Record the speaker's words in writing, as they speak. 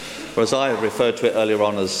or as I referred to it earlier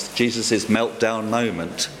on as Jesus' meltdown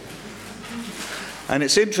moment. And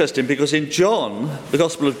it's interesting because in John, the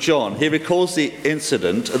Gospel of John, he records the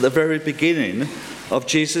incident at the very beginning of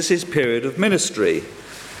Jesus' period of ministry,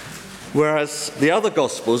 whereas the other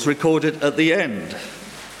Gospels record it at the end.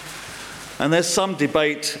 And there's some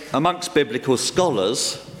debate amongst biblical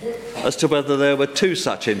scholars as to whether there were two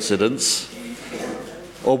such incidents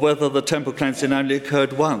or whether the temple cleansing only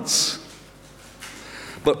occurred once.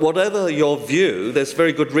 But whatever your view, there's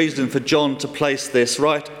very good reason for John to place this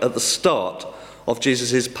right at the start of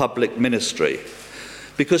Jesus' public ministry.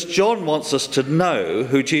 Because John wants us to know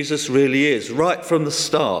who Jesus really is right from the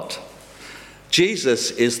start.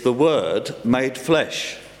 Jesus is the Word made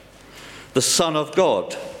flesh, the Son of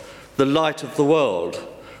God, the light of the world,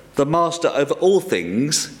 the master over all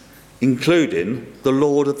things, including the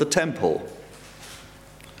Lord of the temple.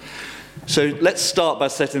 So let's start by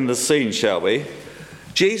setting the scene, shall we?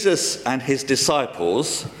 Jesus and his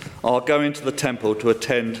disciples are going to the temple to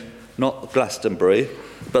attend not Glastonbury,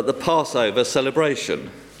 but the Passover celebration.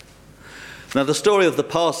 Now, the story of the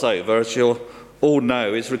Passover, as you'll all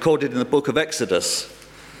know, is recorded in the book of Exodus.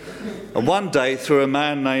 And one day, through a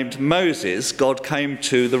man named Moses, God came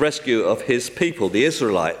to the rescue of his people, the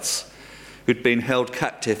Israelites, who'd been held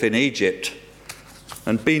captive in Egypt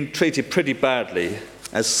and been treated pretty badly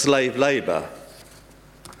as slave labour.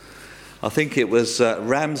 I think it was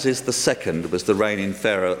Ramses II was the reigning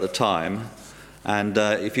pharaoh at the time. And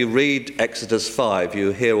if you read Exodus 5,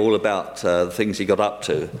 you hear all about the things he got up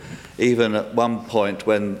to. Even at one point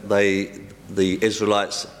when the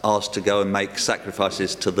Israelites asked to go and make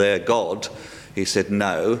sacrifices to their God, he said,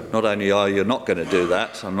 no, not only are you not going to do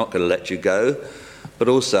that, I'm not going to let you go, but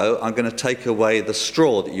also I'm going to take away the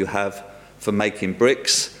straw that you have for making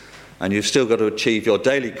bricks, and you've still got to achieve your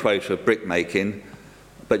daily quota of brick making,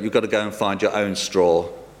 but you've got to go and find your own straw,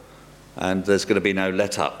 and there's going to be no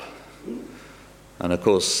let up. And of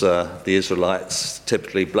course, the Israelites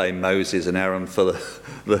typically blame Moses and Aaron for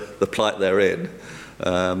the plight they're in,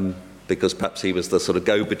 because perhaps he was the sort of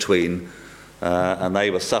go-between, and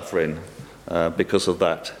they were suffering because of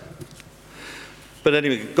that. But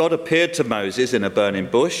anyway, God appeared to Moses in a burning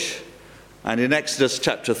bush, and in Exodus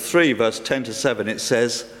chapter 3, verse 10 to 7, it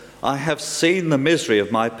says, I have seen the misery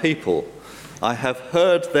of my people. I have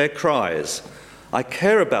heard their cries. I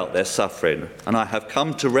care about their suffering, and I have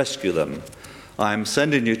come to rescue them. I am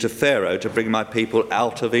sending you to Pharaoh to bring my people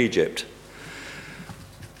out of Egypt.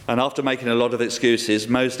 And after making a lot of excuses,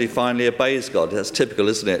 Moses finally obeys God. That's typical,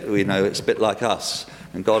 isn't it? We know it's a bit like us.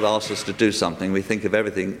 And God asks us to do something, we think of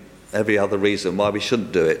every other reason why we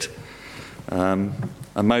shouldn't do it. And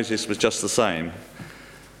Moses was just the same.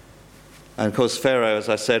 And of course, Pharaoh, as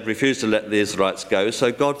I said, refused to let the Israelites go,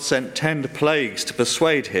 so God sent 10 plagues to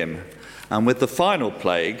persuade him. And with the final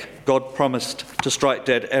plague, God promised to strike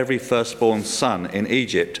dead every firstborn son in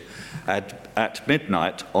Egypt at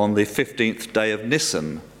midnight on the 15th day of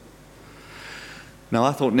Nisan. Now,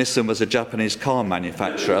 I thought Nissan was a Japanese car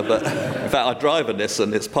manufacturer, but in fact, I drive a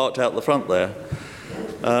Nissan. It's parked out the front there.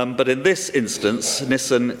 But in this instance,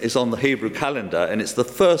 Nisan is on the Hebrew calendar, and it's the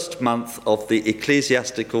first month of the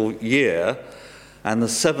ecclesiastical year and the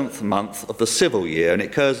 7th month of the civil year, and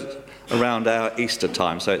it occurs around our Easter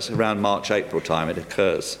time, so it's around March, April time it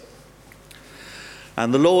occurs.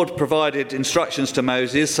 And the Lord provided instructions to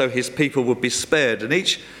Moses so his people would be spared, and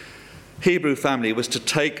each Hebrew family was to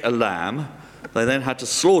take a lamb. They then had to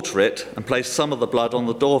slaughter it and place some of the blood on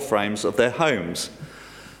the door frames of their homes.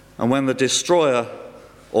 And when the destroyer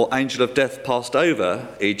or angel of death passed over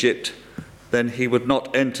Egypt, then he would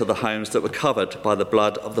not enter the homes that were covered by the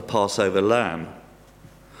blood of the Passover lamb.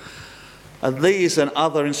 And these and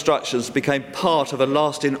other instructions became part of a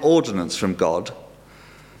lasting ordinance from God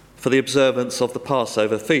for the observance of the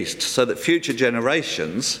Passover feast, so that future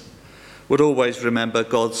generations would always remember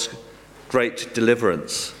God's great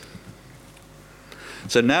deliverance.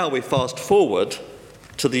 So now we fast forward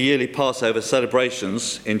to the yearly Passover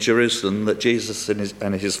celebrations in Jerusalem that Jesus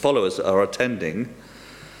and his followers are attending.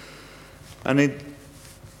 And in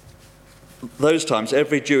those times,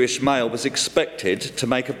 every Jewish male was expected to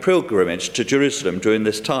make a pilgrimage to Jerusalem during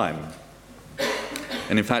this time.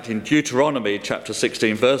 And in fact, in Deuteronomy chapter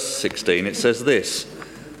 16, verse 16, it says this: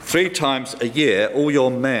 3 times a year all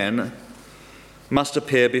your men must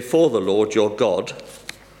appear before the Lord your God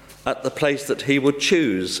at the place that he would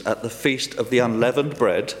choose at the feast of the unleavened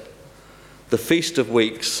bread, the feast of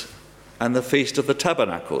weeks, and the feast of the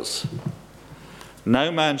tabernacles.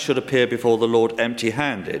 No man should appear before the Lord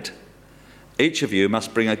empty-handed. Each of you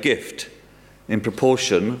must bring a gift in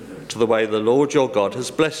proportion to the way the Lord your God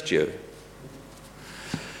has blessed you.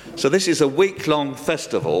 So this is a week-long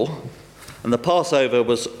festival, and the Passover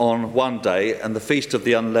was on one day, and the Feast of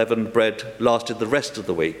the Unleavened Bread lasted the rest of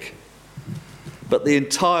the week. But the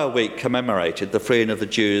entire week commemorated the freeing of the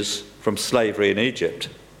Jews from slavery in Egypt.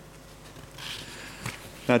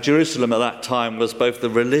 Now, Jerusalem at that time was both the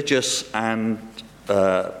religious and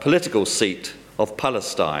political seat of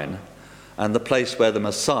Palestine, and the place where the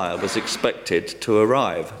Messiah was expected to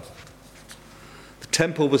arrive. The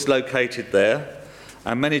temple was located there,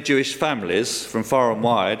 and many Jewish families from far and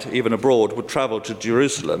wide, even abroad, would travel to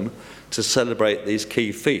Jerusalem to celebrate these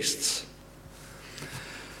key feasts.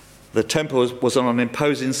 The temple was on an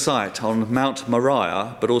imposing site on Mount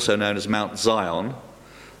Moriah, but also known as Mount Zion,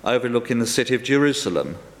 overlooking the city of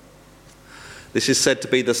Jerusalem. This is said to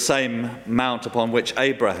be the same mount upon which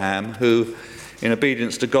Abraham, who in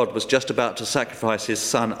obedience to God was just about to sacrifice his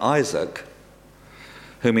son Isaac,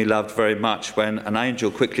 whom he loved very much, when an angel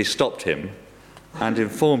quickly stopped him and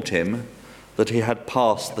informed him that he had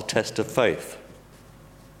passed the test of faith.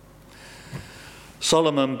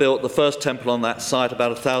 Solomon built the first temple on that site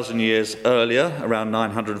about 1,000 years earlier, around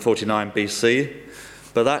 949 BC,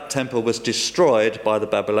 but that temple was destroyed by the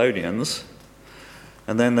Babylonians.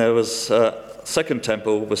 And then there was a second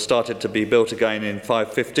temple was started to be built again in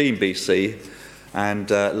 515 BC,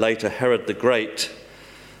 and later Herod the Great,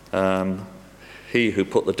 he who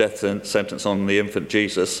put the death sentence on the infant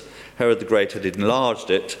Jesus, Herod the Great had enlarged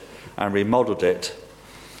it and remodeled it,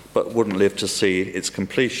 but wouldn't live to see its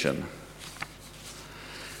completion.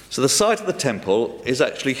 So the site of the temple is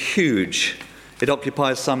actually huge. It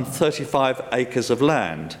occupies some 35 acres of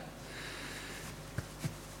land.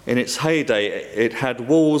 In its heyday, it had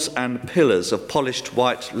walls and pillars of polished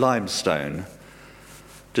white limestone,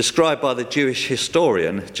 described by the Jewish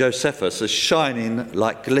historian Josephus as shining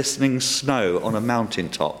like glistening snow on a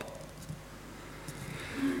mountaintop.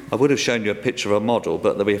 I would have shown you a picture of a model,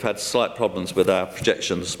 but we've had slight problems with our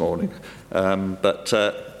projection this morning.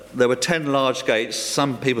 There were 10 large gates.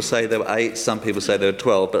 Some people say there were 8, some people say there were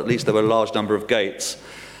 12, but at least there were a large number of gates.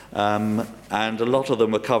 And a lot of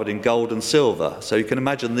them were covered in gold and silver. So you can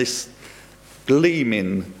imagine this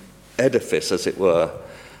gleaming edifice, as it were.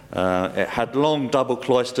 It had long double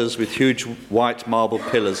cloisters with huge white marble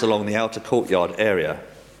pillars along the outer courtyard area.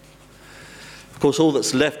 Of course, all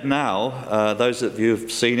that's left now, those of you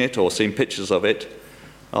who've seen it or seen pictures of it,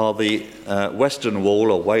 are the Western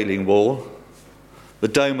Wall or Wailing Wall, the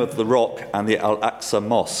Dome of the Rock, and the Al-Aqsa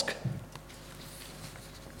Mosque.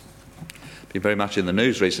 Been very much in the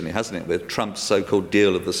news recently, hasn't it, with Trump's so-called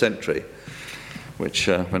deal of the century, which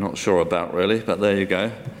we're not sure about really, but there you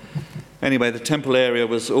go. Anyway, the temple area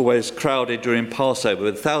was always crowded during Passover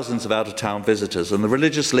with thousands of out-of-town visitors, and the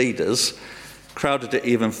religious leaders crowded it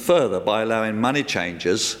even further by allowing money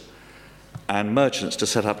changers and merchants to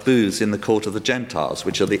set up booths in the court of the Gentiles,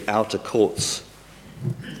 which are the outer courts.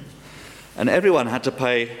 And everyone had to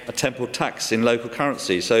pay a temple tax in local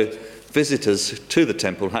currency, so visitors to the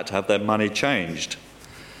temple had to have their money changed.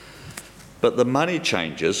 But the money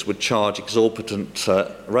changers would charge exorbitant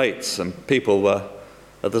rates, and people were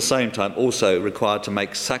at the same time also required to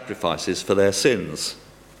make sacrifices for their sins.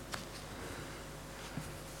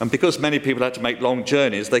 And because many people had to make long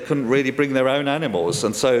journeys, they couldn't really bring their own animals,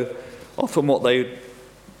 and so often what they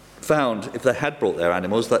found, if they had brought their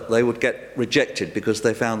animals, that they would get rejected because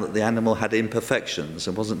they found that the animal had imperfections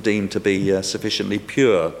and wasn't deemed to be sufficiently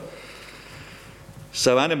pure.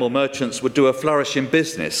 So animal merchants would do a flourishing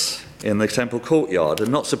business in the temple courtyard,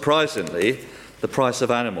 and not surprisingly, the price of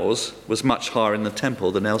animals was much higher in the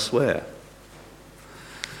temple than elsewhere.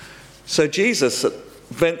 So Jesus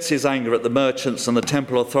vents his anger at the merchants and the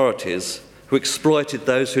temple authorities who exploited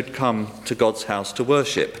those who'd come to God's house to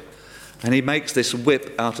worship. And he makes this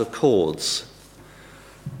whip out of cords.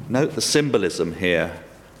 Note the symbolism here,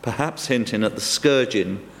 perhaps hinting at the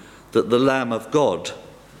scourging that the Lamb of God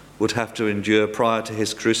would have to endure prior to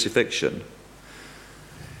his crucifixion.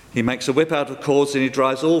 He makes a whip out of cords, and he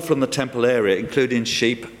drives all from the temple area, including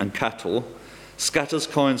sheep and cattle, scatters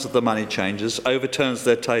coins of the money changers, overturns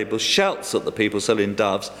their tables, shouts at the people selling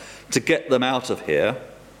doves to get them out of here,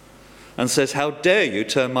 and says, "How dare you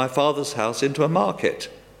turn my Father's house into a market?"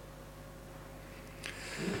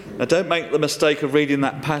 Now, don't make the mistake of reading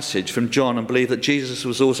that passage from John and believe that Jesus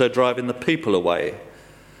was also driving the people away.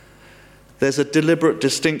 There's a deliberate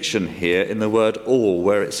distinction here in the word all,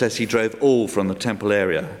 where it says he drove all from the temple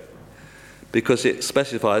area, because it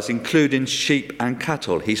specifies including sheep and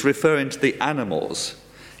cattle. He's referring to the animals.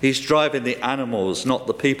 He's driving the animals, not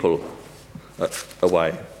the people,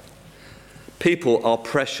 away. People are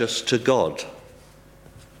precious to God.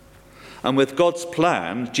 And with God's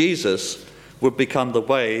plan, Jesus would become the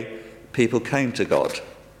way people came to God.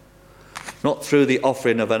 not through the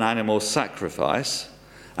offering of an animal sacrifice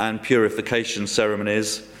and purification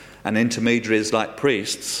ceremonies and intermediaries like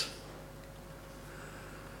priests.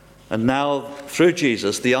 And now, through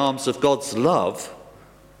Jesus, the arms of God's love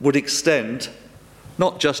would extend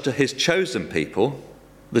not just to his chosen people,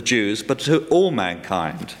 the Jews, but to all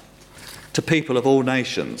mankind, to people of all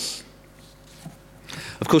nations.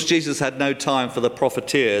 Of course, Jesus had no time for the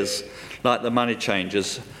profiteers like the money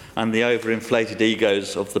changers and the overinflated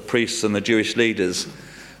egos of the priests and the Jewish leaders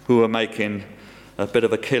who were making a bit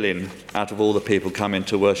of a killing out of all the people coming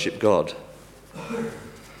to worship God.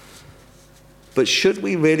 But should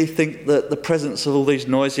we really think that the presence of all these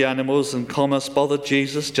noisy animals and commerce bothered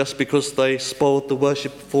Jesus just because they spoiled the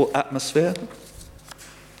worshipful atmosphere?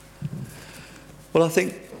 Well, I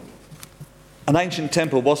think an ancient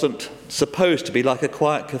temple wasn't supposed to be like a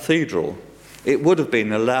quiet cathedral. It would have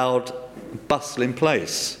been a loud, bustling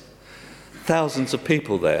place. Thousands of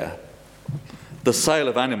people there. The sale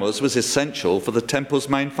of animals was essential for the temple's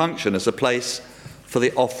main function as a place for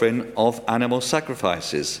the offering of animal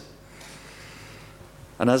sacrifices.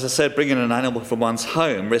 And as I said, bringing an animal from one's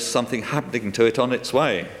home risks something happening to it on its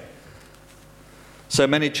way. So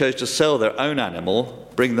many chose to sell their own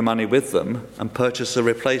animal, bring the money with them, and purchase a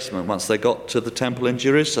replacement once they got to the temple in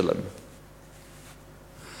Jerusalem.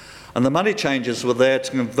 And the money changers were there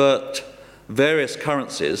to convert various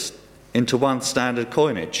currencies into one standard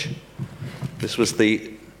coinage. This was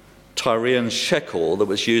the Tyrian shekel that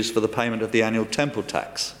was used for the payment of the annual temple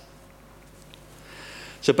tax.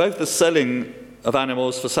 So both the selling of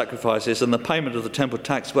animals for sacrifices and the payment of the temple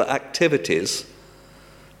tax were activities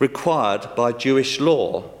required by Jewish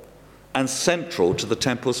law and central to the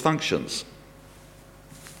temple's functions.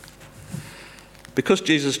 Because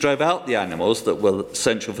Jesus drove out the animals that were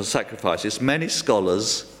essential for sacrifices, many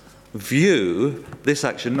scholars view this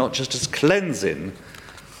action not just as cleansing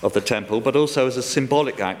of the temple, but also as a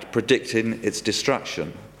symbolic act predicting its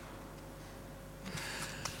destruction.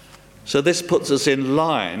 So this puts us in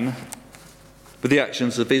line with the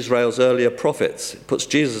actions of Israel's earlier prophets. It puts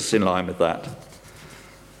Jesus in line with that.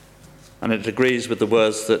 And it agrees with the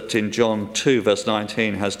words that in John 2, verse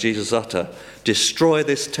 19, has Jesus utter, "Destroy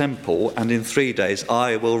this temple, and in 3 days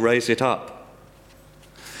I will raise it up."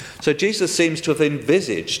 So Jesus seems to have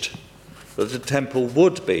envisaged that the temple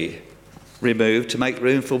would be removed to make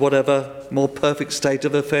room for whatever more perfect state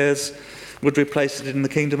of affairs would replace it in the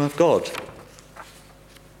kingdom of God.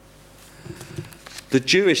 The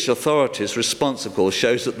Jewish authorities' response, of course,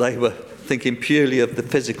 shows that they were thinking purely of the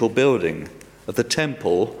physical building of the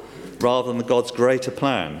temple rather than God's greater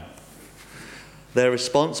plan. Their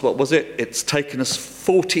response, what was it? "It's taken us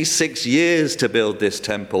 46 years to build this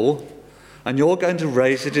temple, and you're going to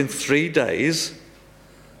raise it in 3 days?"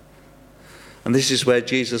 And this is where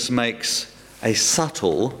Jesus makes a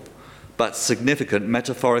subtle but significant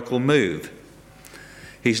metaphorical move.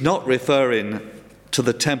 He's not referring to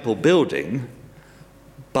the temple building,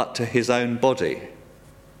 but to his own body.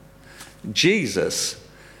 Jesus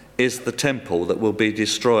is the temple that will be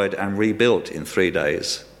destroyed and rebuilt in 3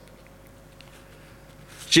 days.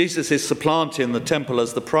 Jesus is supplanting the temple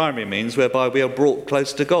as the primary means whereby we are brought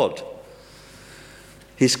close to God.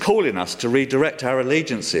 He's calling us to redirect our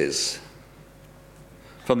allegiances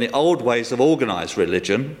from the old ways of organised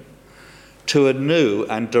religion to a new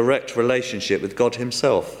and direct relationship with God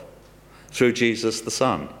himself through Jesus the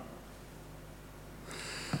Son.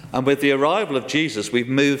 And with the arrival of Jesus, we've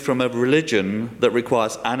moved from a religion that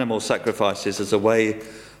requires animal sacrifices as a way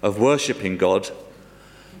of worshipping God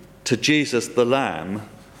to Jesus the Lamb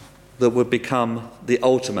that would become the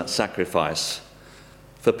ultimate sacrifice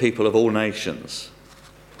for people of all nations.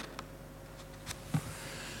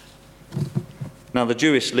 Now, the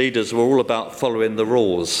Jewish leaders were all about following the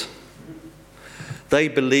rules. They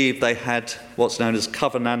believed they had what's known as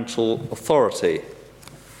covenantal authority.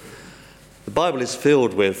 The Bible is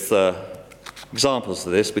filled with examples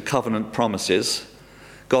of this, with covenant promises.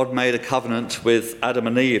 God made a covenant with Adam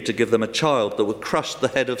and Eve to give them a child that would crush the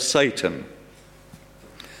head of Satan.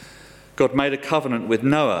 God made a covenant with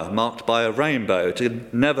Noah, marked by a rainbow, to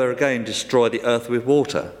never again destroy the earth with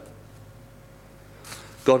water.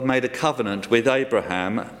 God made a covenant with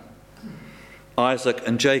Abraham, Isaac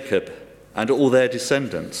and Jacob and all their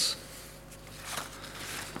descendants.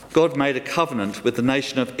 God made a covenant with the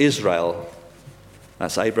nation of Israel.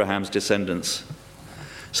 That's Abraham's descendants.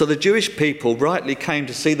 So the Jewish people rightly came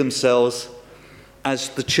to see themselves as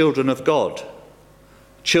the children of God,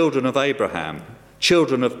 children of Abraham,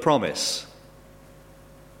 children of promise.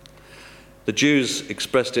 The Jews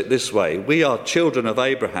expressed it this way: "We are children of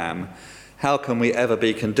Abraham. How can we ever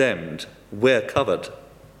be condemned? We're covered."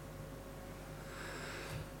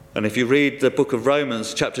 And if you read the book of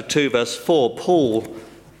Romans, chapter 2, verse 4, Paul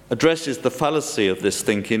addresses the fallacy of this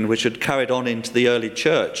thinking which had carried on into the early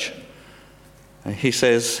church. And he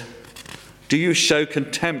says, "Do you show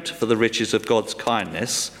contempt for the riches of God's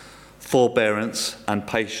kindness, forbearance and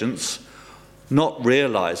patience, not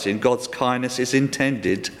realizing God's kindness is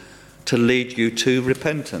intended to lead you to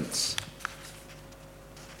repentance?"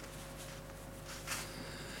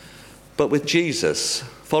 But with Jesus,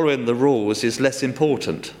 following the rules is less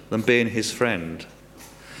important than being his friend.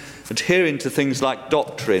 Adhering to things like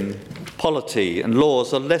doctrine, polity, and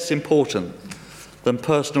laws are less important than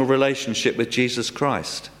personal relationship with Jesus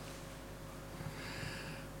Christ.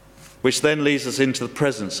 Which then leads us into the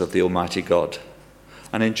presence of the Almighty God.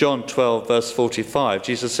 And in John 12, verse 45,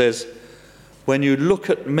 Jesus says, "When you look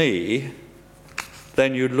at me,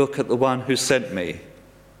 then you look at the one who sent me."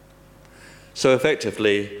 So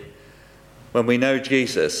effectively, when we know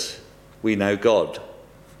Jesus, we know God.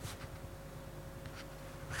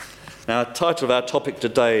 Now, the title of our topic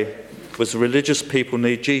today was "Religious People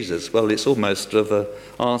Need Jesus." Well, it's almost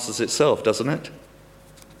answers itself, doesn't it?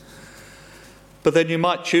 But then you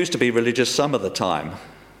might choose to be religious some of the time,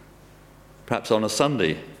 perhaps on a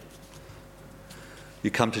Sunday. You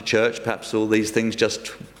come to church, perhaps all these things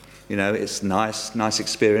just, it's nice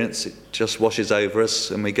experience. It just washes over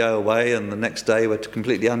us and we go away, and the next day we're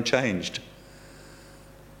completely unchanged.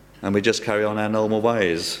 And we just carry on our normal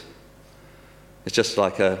ways. It's just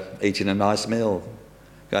like eating a nice meal,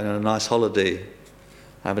 going on a nice holiday,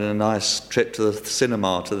 having a nice trip to the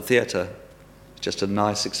cinema, to the theatre. It's just a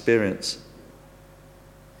nice experience.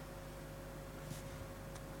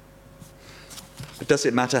 But does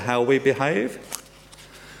it matter how we behave?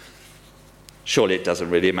 Surely it doesn't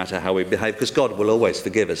really matter how we behave, because God will always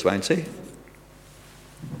forgive us, won't he?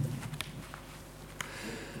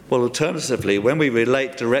 Well, alternatively, when we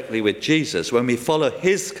relate directly with Jesus, when we follow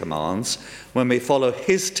his commands, when we follow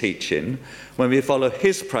his teaching, when we follow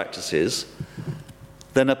his practices,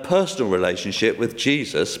 then a personal relationship with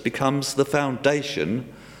Jesus becomes the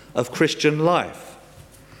foundation of Christian life.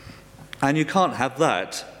 And you can't have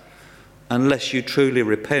that unless you truly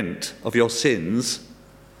repent of your sins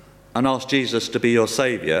and ask Jesus to be your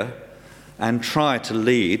saviour and try to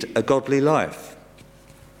lead a godly life.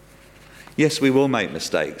 Yes, we will make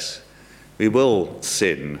mistakes. We will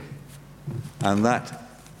sin. And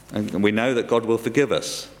we know that God will forgive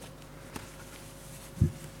us.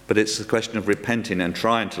 But it's a question of repenting and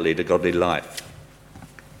trying to lead a godly life.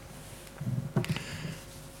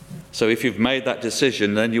 So if you've made that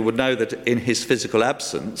decision, then you would know that in his physical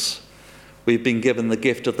absence, we've been given the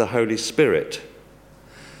gift of the Holy Spirit.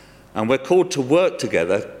 And we're called to work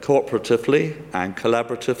together cooperatively and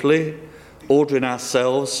collaboratively, ordering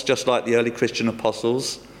ourselves just like the early Christian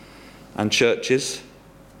apostles and churches.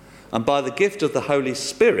 And by the gift of the Holy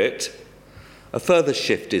Spirit, a further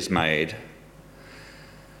shift is made.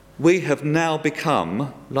 We have now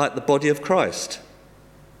become like the body of Christ,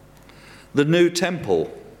 the new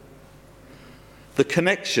temple, the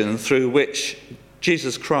connection through which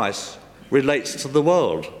Jesus Christ relates to the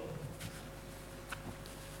world.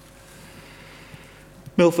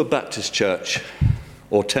 Milford Baptist Church,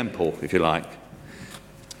 or temple, if you like.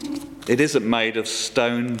 It isn't made of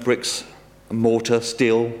stone, bricks, mortar,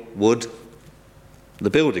 steel, wood. The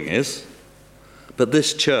building is. But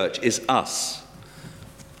this church is us,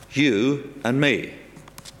 you and me.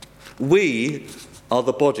 We are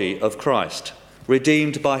the body of Christ,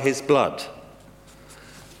 redeemed by his blood.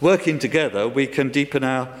 Working together, we can deepen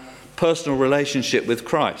our personal relationship with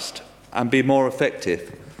Christ and be more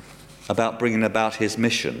effective about bringing about his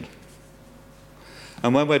mission.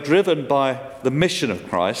 And when we're driven by the mission of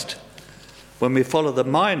Christ, when we follow the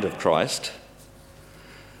mind of Christ,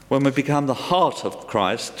 when we become the heart of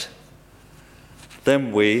Christ,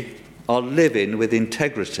 then we are living with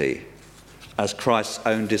integrity as Christ's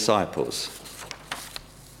own disciples.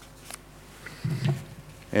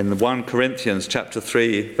 In 1 Corinthians chapter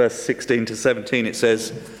 3, verse 16 to 17, it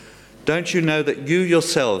says, "Don't you know that you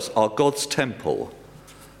yourselves are God's temple,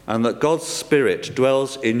 and that God's Spirit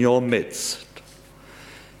dwells in your midst?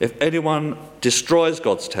 If anyone destroys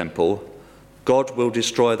God's temple, God will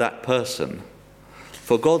destroy that person.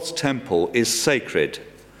 For God's temple is sacred,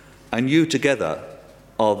 and you together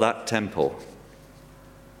are that temple."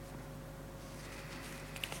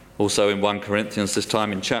 Also in 1 Corinthians, this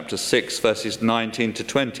time in chapter 6, verses 19 to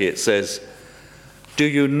 20, it says, "Do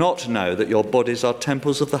you not know that your bodies are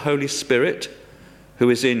temples of the Holy Spirit, who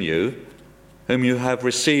is in you, whom you have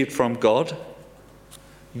received from God?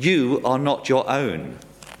 You are not your own.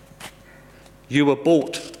 You were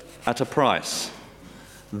bought at a price.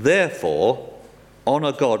 Therefore,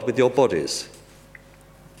 honour God with your bodies.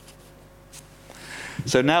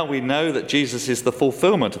 So now we know that Jesus is the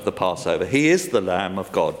fulfillment of the Passover. He is the Lamb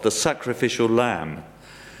of God, the sacrificial lamb,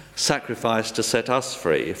 sacrificed to set us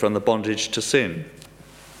free from the bondage to sin.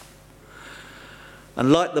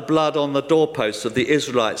 And like the blood on the doorposts of the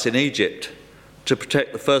Israelites in Egypt to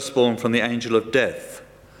protect the firstborn from the angel of death,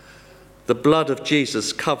 the blood of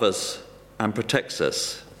Jesus covers and protects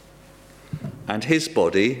us. And his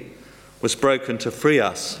body was broken to free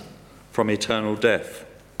us from eternal death.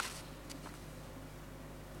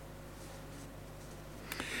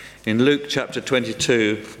 In Luke chapter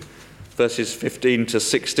 22, verses 15 to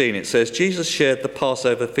 16, it says, Jesus shared the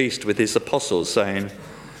Passover feast with his apostles, saying,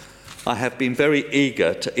 I have been very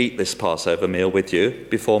eager to eat this Passover meal with you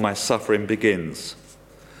before my suffering begins.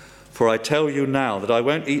 For I tell you now that I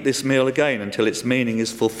won't eat this meal again until its meaning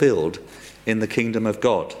is fulfilled in the kingdom of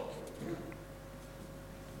God.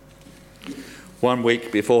 1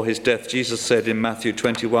 week before his death, Jesus said in Matthew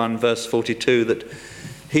 21, verse 42, that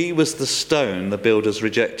he was the stone the builders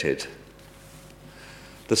rejected.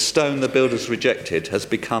 The stone the builders rejected has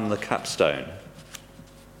become the capstone.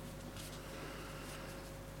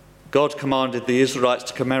 God commanded the Israelites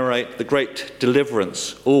to commemorate the great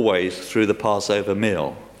deliverance always through the Passover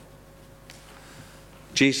meal.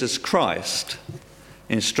 Jesus Christ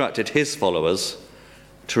instructed his followers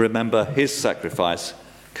to remember his sacrifice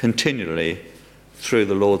continually through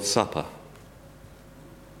the Lord's Supper.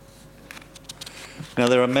 Now,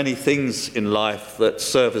 there are many things in life that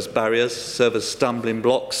serve as barriers, serve as stumbling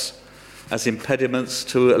blocks, as impediments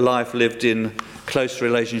to a life lived in close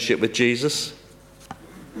relationship with Jesus.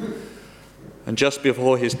 And just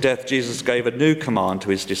before his death, Jesus gave a new command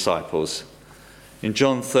to his disciples. In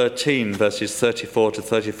John 13, verses 34 to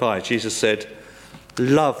 35, Jesus said,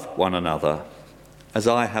 love one another as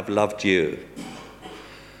I have loved you.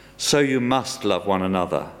 So you must love one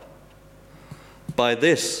another. By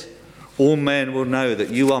this, all men will know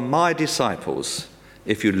that you are my disciples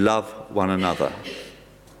if you love one another.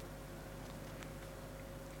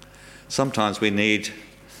 Sometimes we need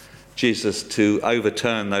Jesus to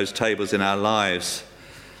overturn those tables in our lives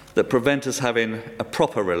that prevent us having a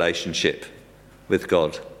proper relationship with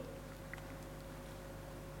God.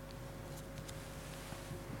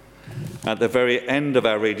 At the very end of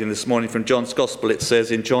our reading this morning from John's Gospel, it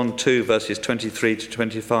says in John 2, verses 23 to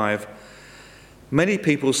 25, many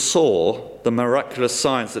people saw the miraculous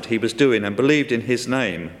signs that he was doing and believed in his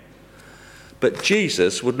name. But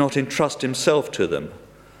Jesus would not entrust himself to them,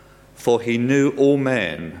 for he knew all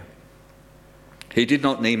men. He did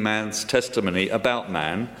not need man's testimony about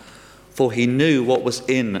man, for he knew what was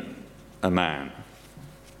in a man.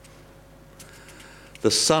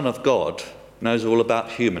 The Son of God knows all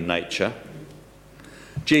about human nature.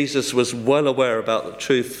 Jesus was well aware about the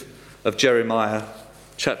truth of Jeremiah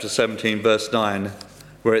chapter 17, verse 9,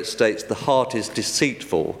 where it states, the heart is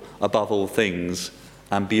deceitful above all things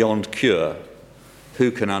and beyond cure.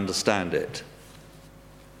 Who can understand it?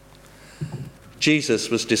 Jesus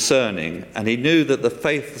was discerning, and he knew that the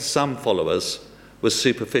faith of some followers was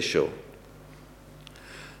superficial.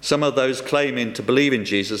 Some of those claiming to believe in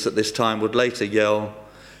Jesus at this time would later yell,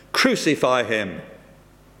 crucify him!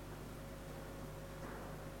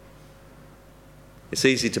 It's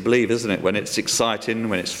easy to believe, isn't it, when it's exciting,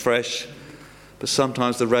 when it's fresh, but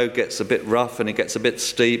sometimes the road gets a bit rough and it gets a bit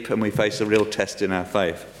steep and we face a real test in our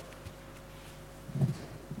faith.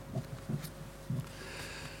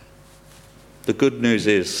 The good news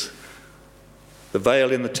is the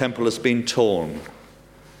veil in the temple has been torn.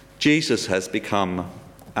 Jesus has become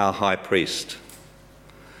our high priest.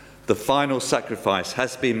 The final sacrifice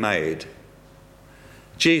has been made.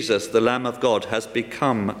 Jesus, the Lamb of God, has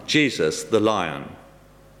become Jesus, the Lion.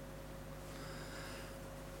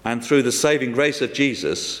 And through the saving grace of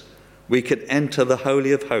Jesus, we can enter the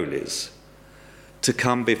Holy of Holies to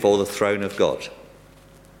come before the throne of God.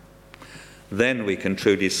 Then we can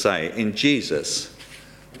truly say, in Jesus,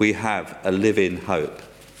 we have a living hope.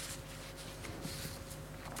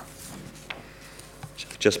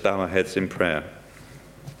 Just bow our heads in prayer.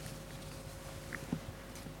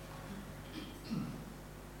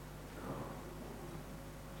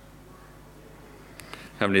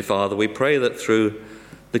 Heavenly Father, we pray that through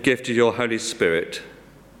the gift of your Holy Spirit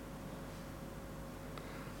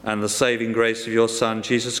and the saving grace of your Son,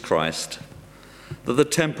 Jesus Christ, that the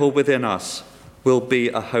temple within us will be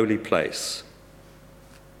a holy place.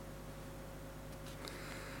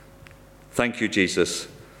 Thank you, Jesus,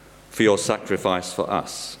 for your sacrifice for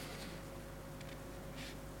us.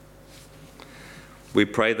 We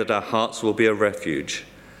pray that our hearts will be a refuge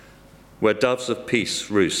where doves of peace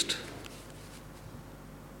roost.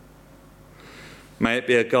 May it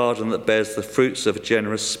be a garden that bears the fruits of a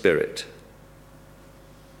generous spirit.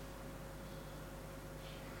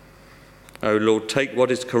 O Lord, take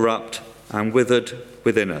what is corrupt and withered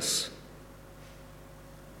within us.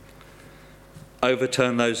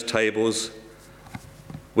 Overturn those tables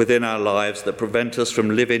within our lives that prevent us from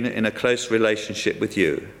living in a close relationship with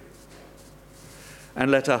you. And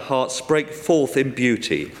let our hearts break forth in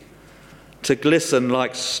beauty, to glisten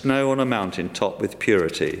like snow on a mountain top with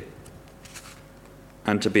purity,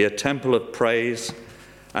 and to be a temple of praise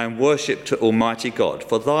and worship to Almighty God.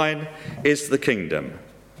 For thine is the kingdom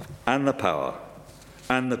and the power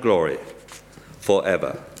and the glory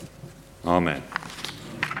forever. Amen.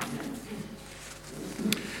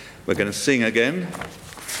 We're going to sing again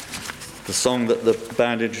the song that the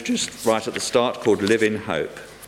band introduced right at the start, called Live in Hope.